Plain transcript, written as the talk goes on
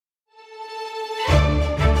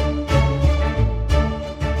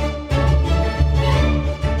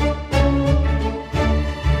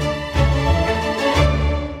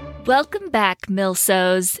Welcome back,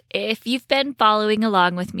 Milsos. If you've been following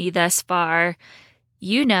along with me thus far,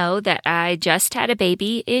 you know that I just had a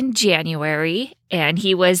baby in January, and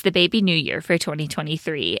he was the baby new year for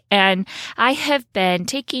 2023. And I have been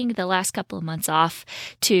taking the last couple of months off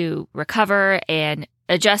to recover and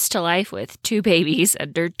adjust to life with two babies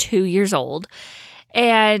under 2 years old.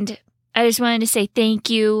 And I just wanted to say thank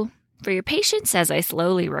you for your patience as I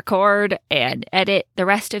slowly record and edit the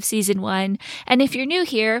rest of season 1. And if you're new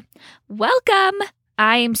here, welcome!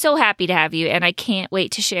 I am so happy to have you, and I can't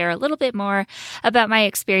wait to share a little bit more about my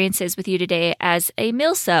experiences with you today as a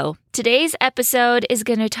Milso. Today's episode is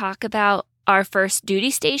going to talk about our first duty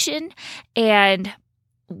station and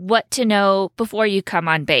what to know before you come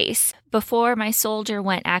on base. Before my soldier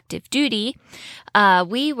went active duty,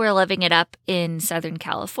 we were living it up in Southern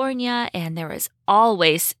California, and there was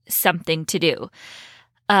always something to do.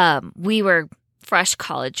 We were fresh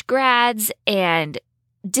college grads, and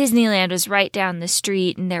Disneyland was right down the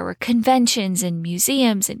street, and there were conventions and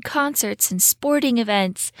museums and concerts and sporting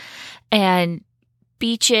events and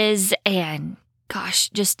beaches and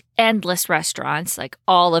just endless restaurants. Like,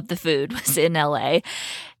 all of the food was in LA.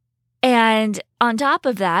 And on top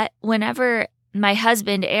of that, whenever my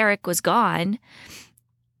husband, Eric, was gone,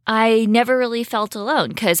 I never really felt alone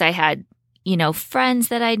because I had, friends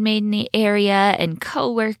that I'd made in the area and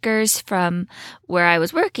coworkers from where I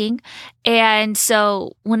was working. And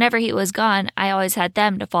so whenever he was gone, I always had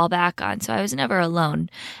them to fall back on. So I was never alone.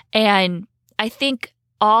 And I think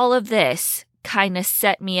all of this kind of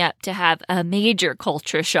set me up to have a major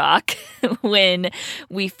culture shock when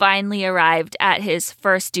we finally arrived at his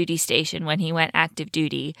first duty station when he went active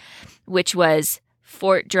duty, which was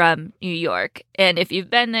Fort Drum, New York. And if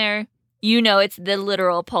you've been there, you know it's the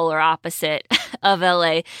literal polar opposite of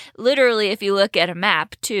LA. Literally, if you look at a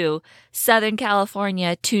map, too, Southern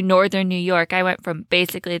California to Northern New York, I went from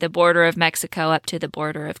basically the border of Mexico up to the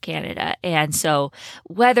border of Canada. And so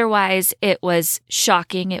weather-wise, it was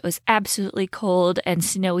shocking. It was absolutely cold and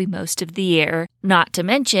snowy most of the year. Not to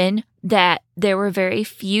mention that there were very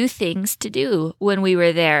few things to do when we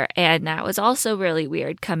were there. And that was also really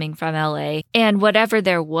weird coming from LA. And whatever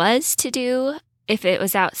there was to do, if it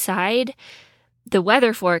was outside, the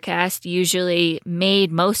weather forecast usually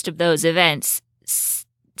made most of those events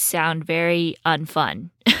sound very unfun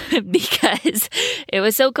because it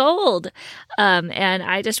was so cold. And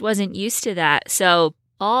I just wasn't used to that. So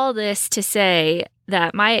all this to say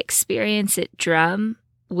that my experience at Drum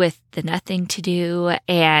with the nothing to do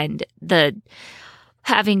and the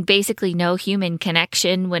having basically no human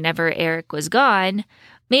connection whenever Eric was gone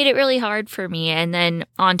made it really hard for me. And then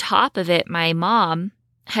on top of it, my mom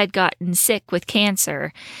had gotten sick with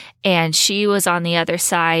cancer, and she was on the other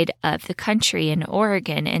side of the country in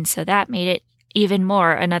Oregon. And so that made it even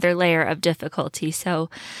more another layer of difficulty. So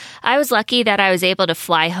I was lucky that I was able to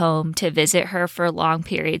fly home to visit her for long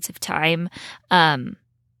periods of time.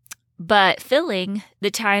 But filling the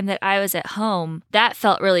time that I was at home, that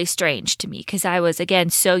felt really strange to me because I was, again,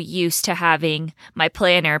 so used to having my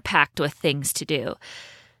planner packed with things to do.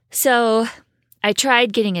 So I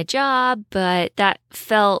tried getting a job, but that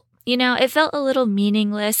felt, it felt a little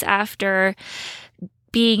meaningless after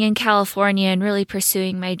being in California and really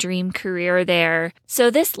pursuing my dream career there.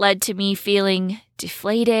 So this led to me feeling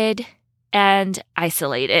deflated and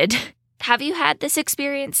isolated. Have you had this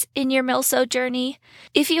experience in your Milso journey?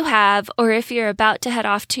 If you have, or if you're about to head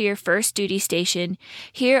off to your first duty station,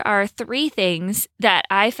 here are 3 things that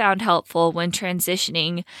I found helpful when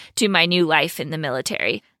transitioning to my new life in the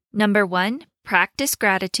military. Number 1, practice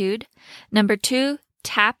gratitude. Number 2,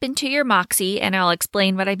 tap into your moxie, and I'll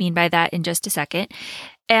explain what I mean by that in just a second.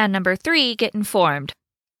 And number 3, get informed.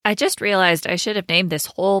 I just realized I should have named this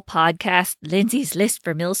whole podcast Lindsay's List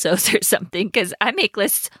for Milsos or something, because I make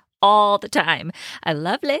lists all the time. I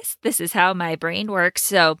love lists. This is how my brain works.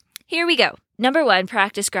 So here we go. Number 1,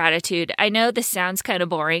 practice gratitude. I know this sounds kind of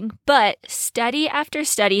boring, but study after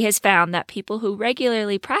study has found that people who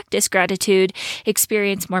regularly practice gratitude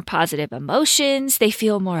experience more positive emotions. They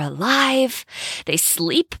feel more alive. They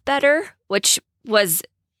sleep better, which was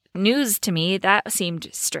news to me. That seemed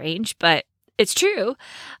strange, but it's true.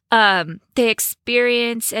 They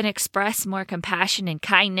experience and express more compassion and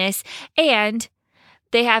kindness, and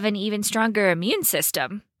they have an even stronger immune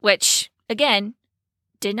system, which, again,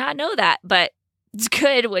 did not know that, but it's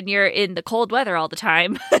good when you're in the cold weather all the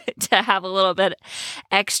time to have a little bit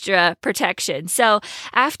extra protection. So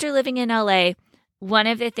after living in LA, one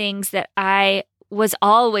of the things that I was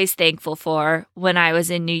always thankful for when I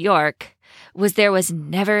was in New York was there was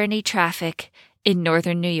never any traffic in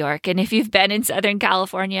northern New York. And if you've been in Southern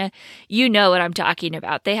California, you know what I'm talking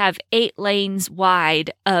about. They have 8 lanes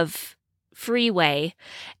wide of freeway,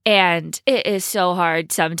 and it is so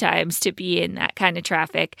hard sometimes to be in that kind of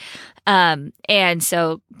traffic. And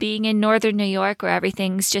so being in northern New York, where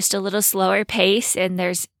everything's just a little slower pace and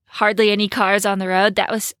there's hardly any cars on the road, that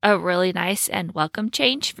was a really nice and welcome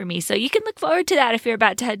change for me. So you can look forward to that if you're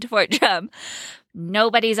about to head to Fort Drum.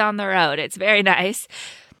 Nobody's on the road. It's very nice.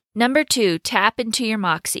 Number 2, tap into your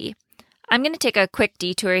moxie. I'm going to take a quick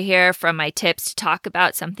detour here from my tips to talk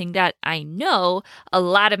about something that I know a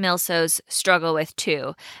lot of Milsos struggle with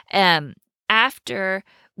too. After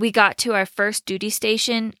we got to our first duty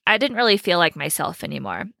station, I didn't really feel like myself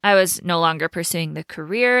anymore. I was no longer pursuing the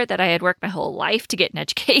career that I had worked my whole life to get an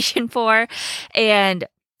education for, and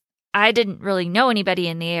I didn't really know anybody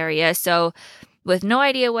in the area. So with no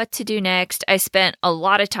idea what to do next, I spent a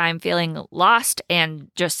lot of time feeling lost and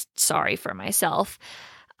just sorry for myself.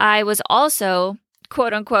 I was also,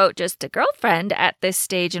 quote unquote, just a girlfriend at this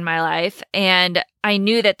stage in my life, and I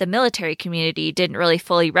knew that the military community didn't really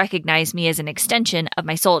fully recognize me as an extension of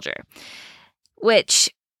my soldier,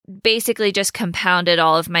 which basically just compounded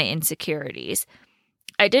all of my insecurities.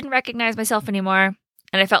 I didn't recognize myself anymore,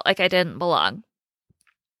 and I felt like I didn't belong.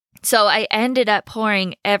 So I ended up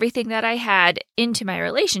pouring everything that I had into my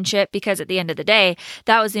relationship because at the end of the day,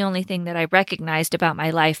 that was the only thing that I recognized about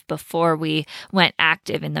my life before we went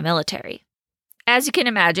active in the military. As you can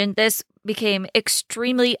imagine, this became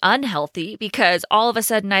extremely unhealthy because all of a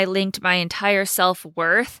sudden I linked my entire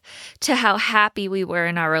self-worth to how happy we were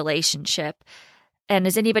in our relationship. And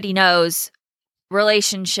as anybody knows,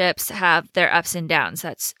 relationships have their ups and downs.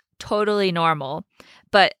 That's totally normal.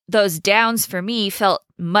 But those downs for me felt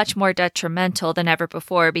much more detrimental than ever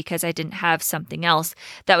before because I didn't have something else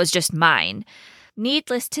that was just mine.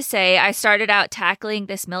 Needless to say, I started out tackling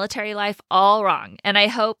this military life all wrong, and I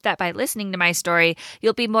hope that by listening to my story,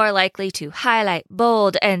 you'll be more likely to highlight,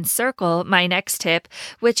 bold, and circle my next tip,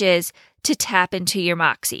 which is to tap into your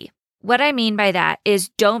moxie. What I mean by that is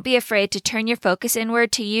don't be afraid to turn your focus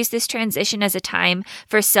inward to use this transition as a time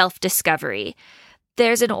for self-discovery.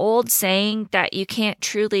 There's an old saying that you can't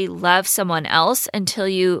truly love someone else until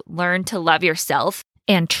you learn to love yourself.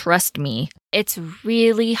 And trust me, it's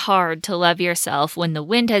really hard to love yourself when the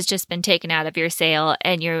wind has just been taken out of your sail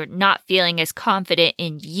and you're not feeling as confident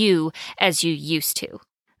in you as you used to.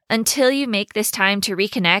 Until you make this time to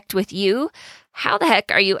reconnect with you, how the heck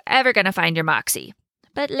are you ever going to find your moxie?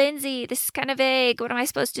 But Lindsay, this is kind of vague. What am I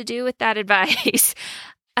supposed to do with that advice?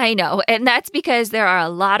 I know, and that's because there are a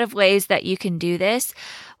lot of ways that you can do this.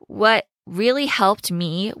 What really helped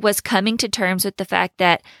me was coming to terms with the fact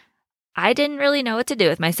that I didn't really know what to do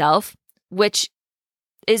with myself, which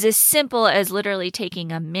is as simple as literally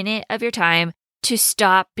taking a minute of your time to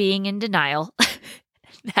stop being in denial.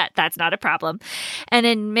 That's not a problem. And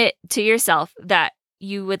admit to yourself that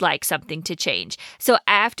you would like something to change. So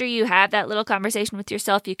after you have that little conversation with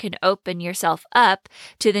yourself, you can open yourself up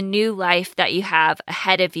to the new life that you have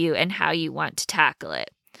ahead of you and how you want to tackle it.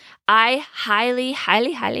 I highly,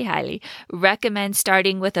 highly, highly, highly recommend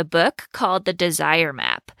starting with a book called The Desire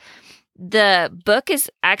Map. The book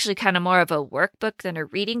is actually kind of more of a workbook than a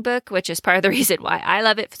reading book, which is part of the reason why I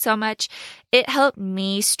love it so much. It helped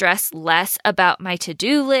me stress less about my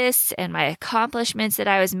to-do lists and my accomplishments that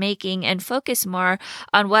I was making and focus more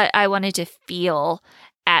on what I wanted to feel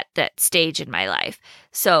at that stage in my life.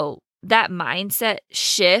 So that mindset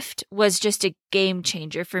shift was just a game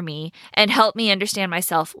changer for me and helped me understand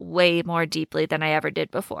myself way more deeply than I ever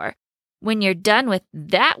did before. When you're done with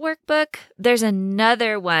that workbook, there's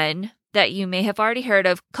another one that you may have already heard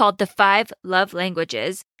of called The 5 Love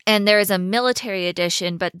Languages. And there is a military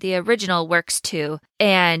edition, but the original works too.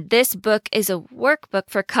 And this book is a workbook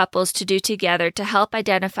for couples to do together to help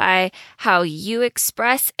identify how you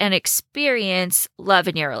express and experience love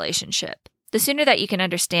in your relationship. The sooner that you can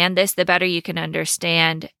understand this, the better you can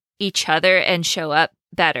understand each other and show up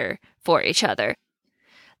better for each other.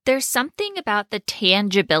 There's something about the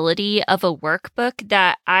tangibility of a workbook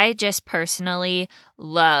that I just personally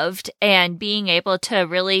loved, and being able to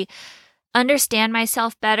really understand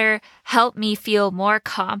myself better helped me feel more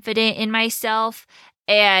confident in myself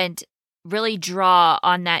and really draw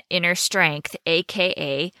on that inner strength,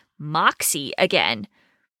 aka moxie again.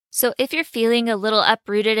 So if you're feeling a little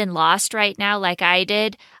uprooted and lost right now like I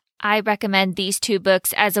did, I recommend these 2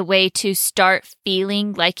 books as a way to start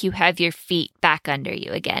feeling like you have your feet back under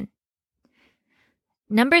you again.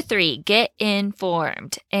 Number 3, get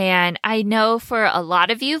informed. And I know for a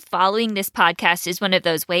lot of you, following this podcast is one of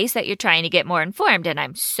those ways that you're trying to get more informed. And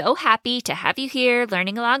I'm so happy to have you here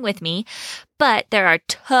learning along with me. But there are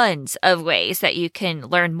tons of ways that you can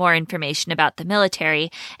learn more information about the military.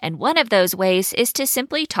 And one of those ways is to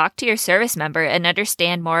simply talk to your service member and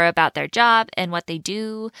understand more about their job and what they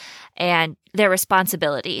do and their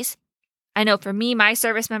responsibilities. I know for me, my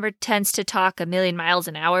service member tends to talk a million miles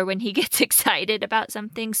an hour when he gets excited about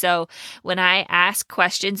something. So when I ask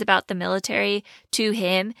questions about the military to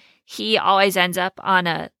him, he always ends up on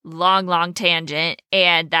a long tangent,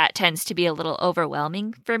 and that tends to be a little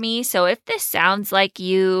overwhelming for me. So if this sounds like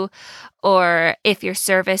you, or if your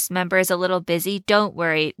service member is a little busy, don't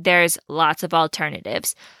worry. There's lots of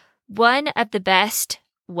alternatives. One of the best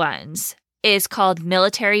ones is called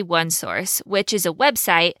Military OneSource, which is a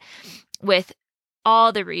website with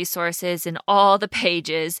all the resources and all the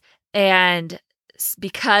pages. And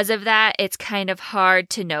because of that, it's kind of hard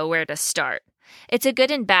to know where to start. It's a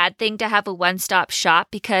good and bad thing to have a one-stop shop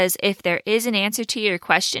because if there is an answer to your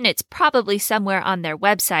question, it's probably somewhere on their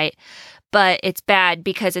website, but it's bad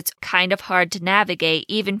because it's kind of hard to navigate,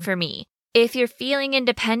 even for me. If you're feeling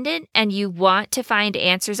independent and you want to find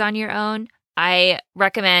answers on your own, I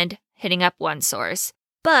recommend hitting up OneSource.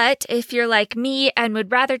 But if you're like me and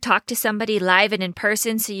would rather talk to somebody live and in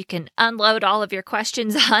person so you can unload all of your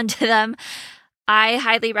questions onto them, I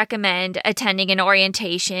highly recommend attending an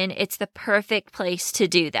orientation. It's the perfect place to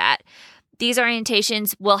do that. These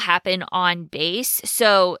orientations will happen on base.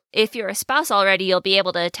 So if you're a spouse already, you'll be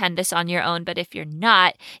able to attend this on your own. But if you're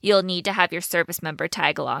not, you'll need to have your service member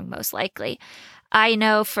tag along most likely. I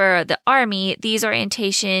know for the Army, these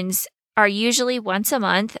orientations are usually once a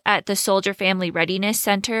month at the Soldier Family Readiness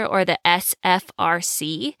Center, or the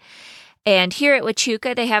SFRC. And here at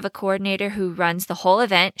Huachuca, they have a coordinator who runs the whole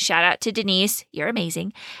event. Shout out to Denise. You're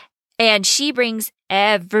amazing. And she brings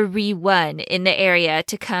everyone in the area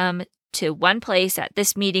to come to one place at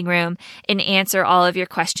this meeting room and answer all of your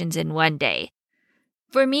questions in one day.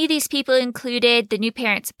 For me, these people included the New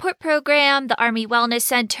Parent Support Program, the Army Wellness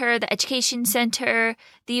Center, the Education Center,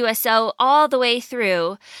 the USO, all the way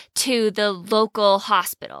through to the local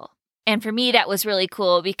hospital. And for me, that was really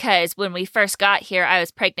cool because when we first got here, I was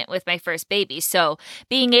pregnant with my first baby. So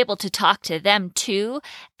being able to talk to them too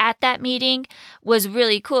at that meeting was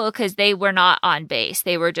really cool because they were not on base.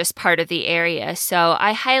 They were just part of the area. So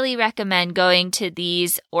I highly recommend going to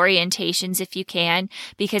these orientations if you can,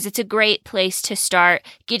 because it's a great place to start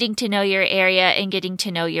getting to know your area and getting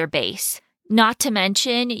to know your base. Not to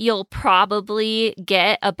mention, you'll probably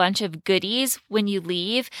get a bunch of goodies when you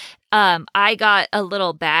leave. I got a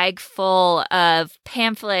little bag full of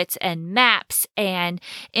pamphlets and maps and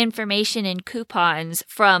information and coupons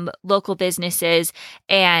from local businesses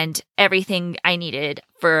and everything I needed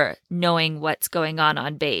for knowing what's going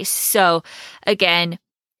on base. So again,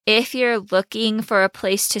 if you're looking for a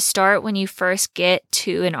place to start when you first get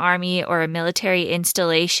to an Army or a military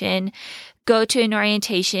installation, go to an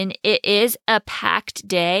orientation. It is a packed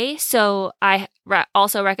day, so I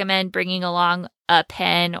also recommend bringing along a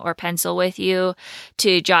pen or pencil with you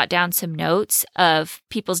to jot down some notes of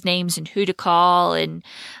people's names and who to call and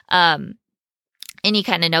any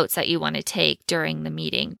kind of notes that you want to take during the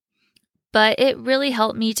meeting. But it really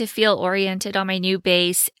helped me to feel oriented on my new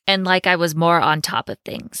base and like I was more on top of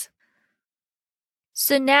things.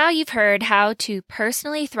 So now you've heard how to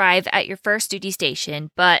personally thrive at your first duty station,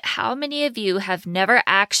 but how many of you have never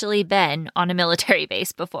actually been on a military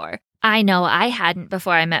base before? I know I hadn't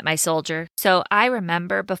before I met my soldier, so I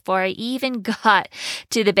remember before I even got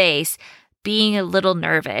to the base being a little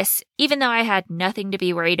nervous, even though I had nothing to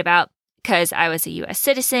be worried about because I was a U.S.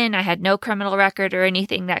 citizen. I had no criminal record or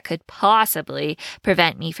anything that could possibly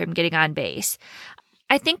prevent me from getting on base.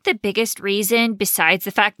 I think the biggest reason, besides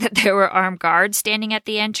the fact that there were armed guards standing at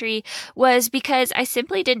the entry, was because I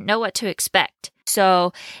simply didn't know what to expect.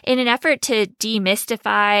 So in an effort to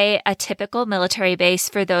demystify a typical military base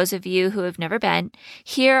for those of you who have never been,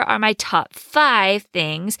 here are my top 5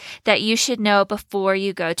 things that you should know before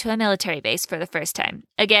you go to a military base for the first time.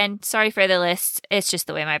 Again, sorry for the list. It's just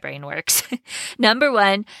the way my brain works. Number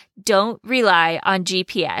 1, don't rely on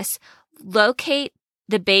GPS. Locate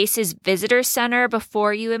the base's visitor center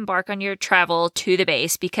before you embark on your travel to the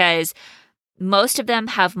base, because most of them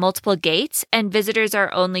have multiple gates and visitors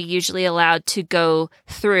are only usually allowed to go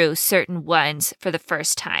through certain ones for the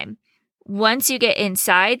first time. Once you get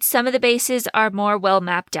inside, some of the bases are more well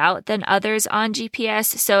mapped out than others on GPS.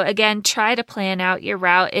 So again, try to plan out your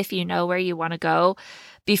route if you know where you want to go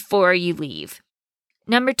before you leave.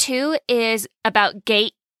 Number 2 is about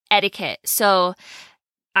gate etiquette. So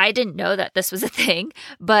I didn't know that this was a thing,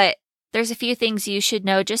 but there's a few things you should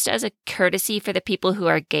know just as a courtesy for the people who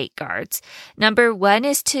are gate guards. Number 1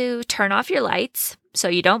 is to turn off your lights so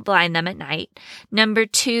you don't blind them at night. Number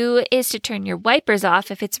 2 is to turn your wipers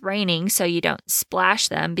off if it's raining so you don't splash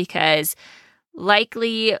them, because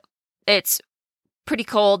likely it's pretty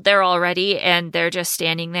cold there already and they're just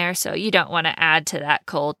standing there, so you don't want to add to that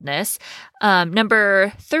coldness.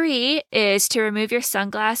 Number 3 is to remove your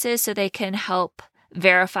sunglasses so they can help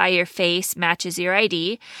verify your face matches your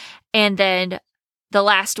ID. And then the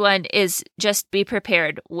last one is just be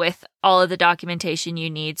prepared with all of the documentation you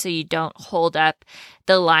need so you don't hold up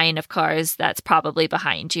the line of cars that's probably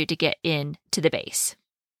behind you to get into the base.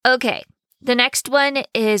 Okay, the next one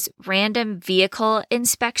is random vehicle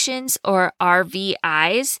inspections, or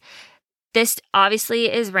RVIs. This obviously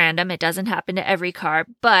is random. It doesn't happen to every car,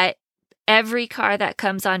 but every car that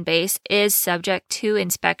comes on base is subject to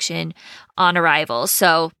inspection on arrival.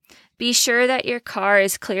 So be sure that your car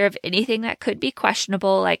is clear of anything that could be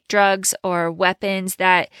questionable, like drugs or weapons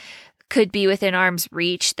that could be within arm's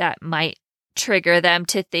reach that might trigger them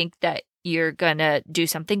to think that you're going to do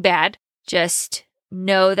something bad. Just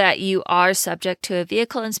know that you are subject to a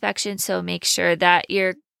vehicle inspection, so make sure that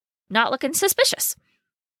you're not looking suspicious.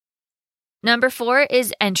 Number 4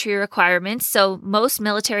 is entry requirements. So most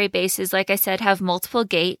military bases, like I said, have multiple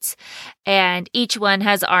gates and each one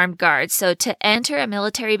has armed guards. So to enter a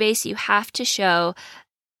military base, you have to show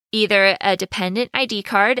either a dependent ID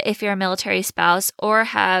card if you're a military spouse, or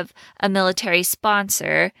have a military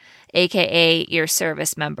sponsor, aka your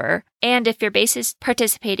service member. And if your base is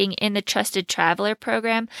participating in the Trusted Traveler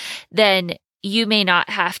program, then you may not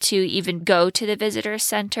have to even go to the visitor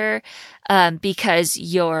center because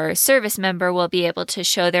your service member will be able to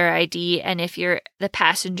show their ID. And if you're the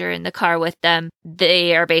passenger in the car with them,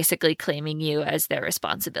 they are basically claiming you as their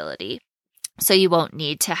responsibility. So you won't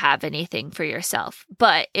need to have anything for yourself.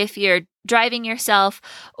 But if you're driving yourself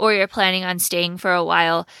or you're planning on staying for a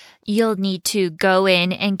while, you'll need to go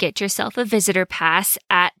in and get yourself a visitor pass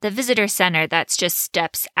at the visitor center that's just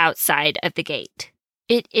steps outside of the gate.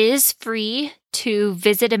 It is free to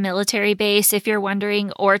visit a military base if you're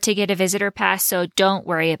wondering, or to get a visitor pass, so don't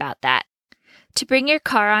worry about that. To bring your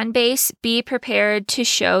car on base, be prepared to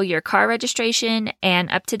show your car registration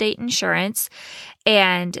and up-to-date insurance.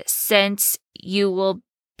 And since you will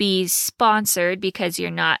be sponsored because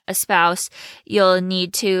you're not a spouse, you'll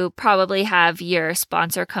need to probably have your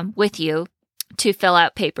sponsor come with you to fill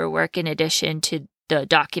out paperwork in addition to the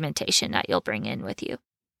documentation that you'll bring in with you.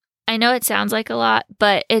 I know it sounds like a lot,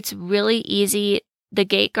 but it's really easy. The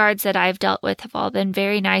gate guards that I've dealt with have all been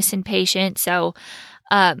very nice and patient, so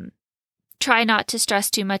try not to stress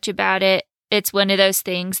too much about it. It's one of those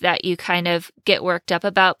things that you kind of get worked up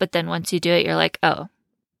about, but then once you do it, you're like, oh,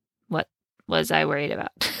 what was I worried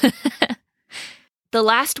about? The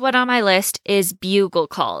last one on my list is bugle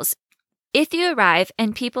calls. If you arrive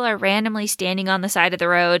and people are randomly standing on the side of the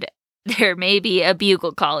road, there may be a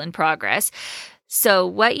bugle call in progress. So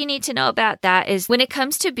what you need to know about that is when it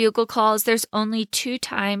comes to bugle calls, there's only 2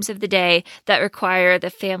 times of the day that require the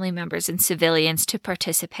family members and civilians to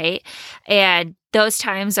participate. And those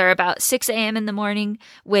times are about 6 a.m. in the morning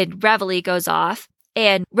when Reveille goes off.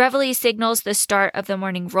 And Reveille signals the start of the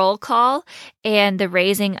morning roll call and the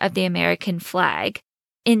raising of the American flag.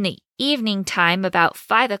 In the evening time, about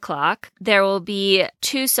 5 o'clock, there will be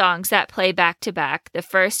 2 songs that play back to back. The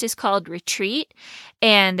first is called Retreat,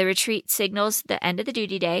 and the retreat signals the end of the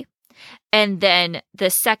duty day. And then the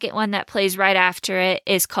second one that plays right after it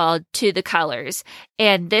is called To the Colors,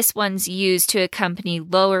 and this one's used to accompany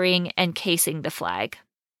lowering and casing the flag.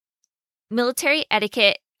 Military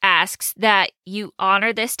etiquette asks that you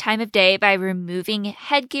honor this time of day by removing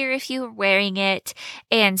headgear if you are wearing it,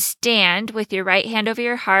 and stand with your right hand over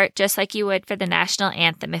your heart just like you would for the national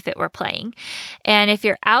anthem if it were playing. And if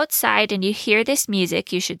you're outside and you hear this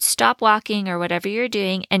music, you should stop walking or whatever you're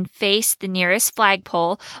doing and face the nearest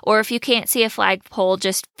flagpole, or if you can't see a flagpole,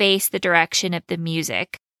 just face the direction of the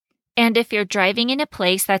music. And if you're driving in a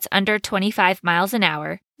place that's under 25 miles an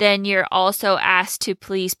hour, then you're also asked to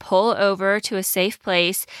please pull over to a safe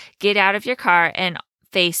place, get out of your car, and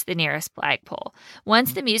face the nearest flagpole.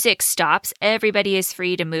 Once the music stops, everybody is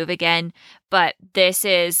free to move again, but this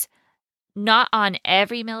is not on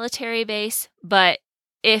every military base, but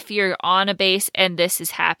if you're on a base and this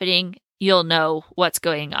is happening, you'll know what's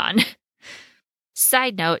going on.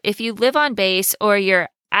 Side note, if you live on base or you're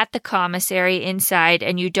at the commissary inside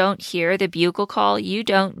and you don't hear the bugle call, you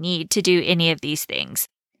don't need to do any of these things.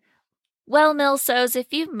 Well, Milsos,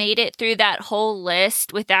 if you've made it through that whole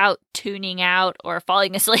list without tuning out or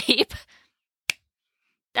falling asleep,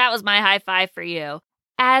 that was my high five for you.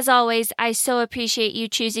 As always, I so appreciate you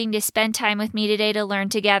choosing to spend time with me today to learn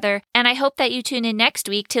together, and I hope that you tune in next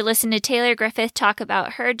week to listen to Taylor Griffith talk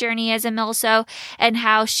about her journey as a Milso and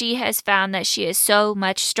how she has found that she is so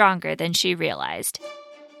much stronger than she realized.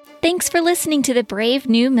 Thanks for listening to the Brave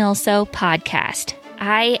New Milso podcast.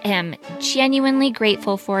 I am genuinely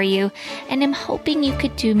grateful for you, and am hoping you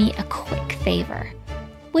could do me a quick favor.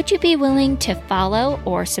 Would you be willing to follow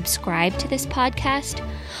or subscribe to this podcast?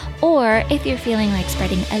 Or if you're feeling like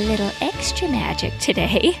spreading a little extra magic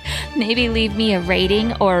today, maybe leave me a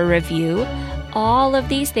rating or a review. All of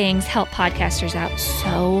these things help podcasters out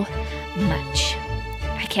so much.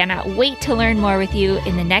 I cannot wait to learn more with you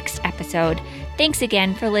in the next episode. Thanks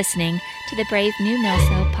again for listening to the Brave New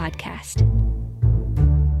Milso podcast.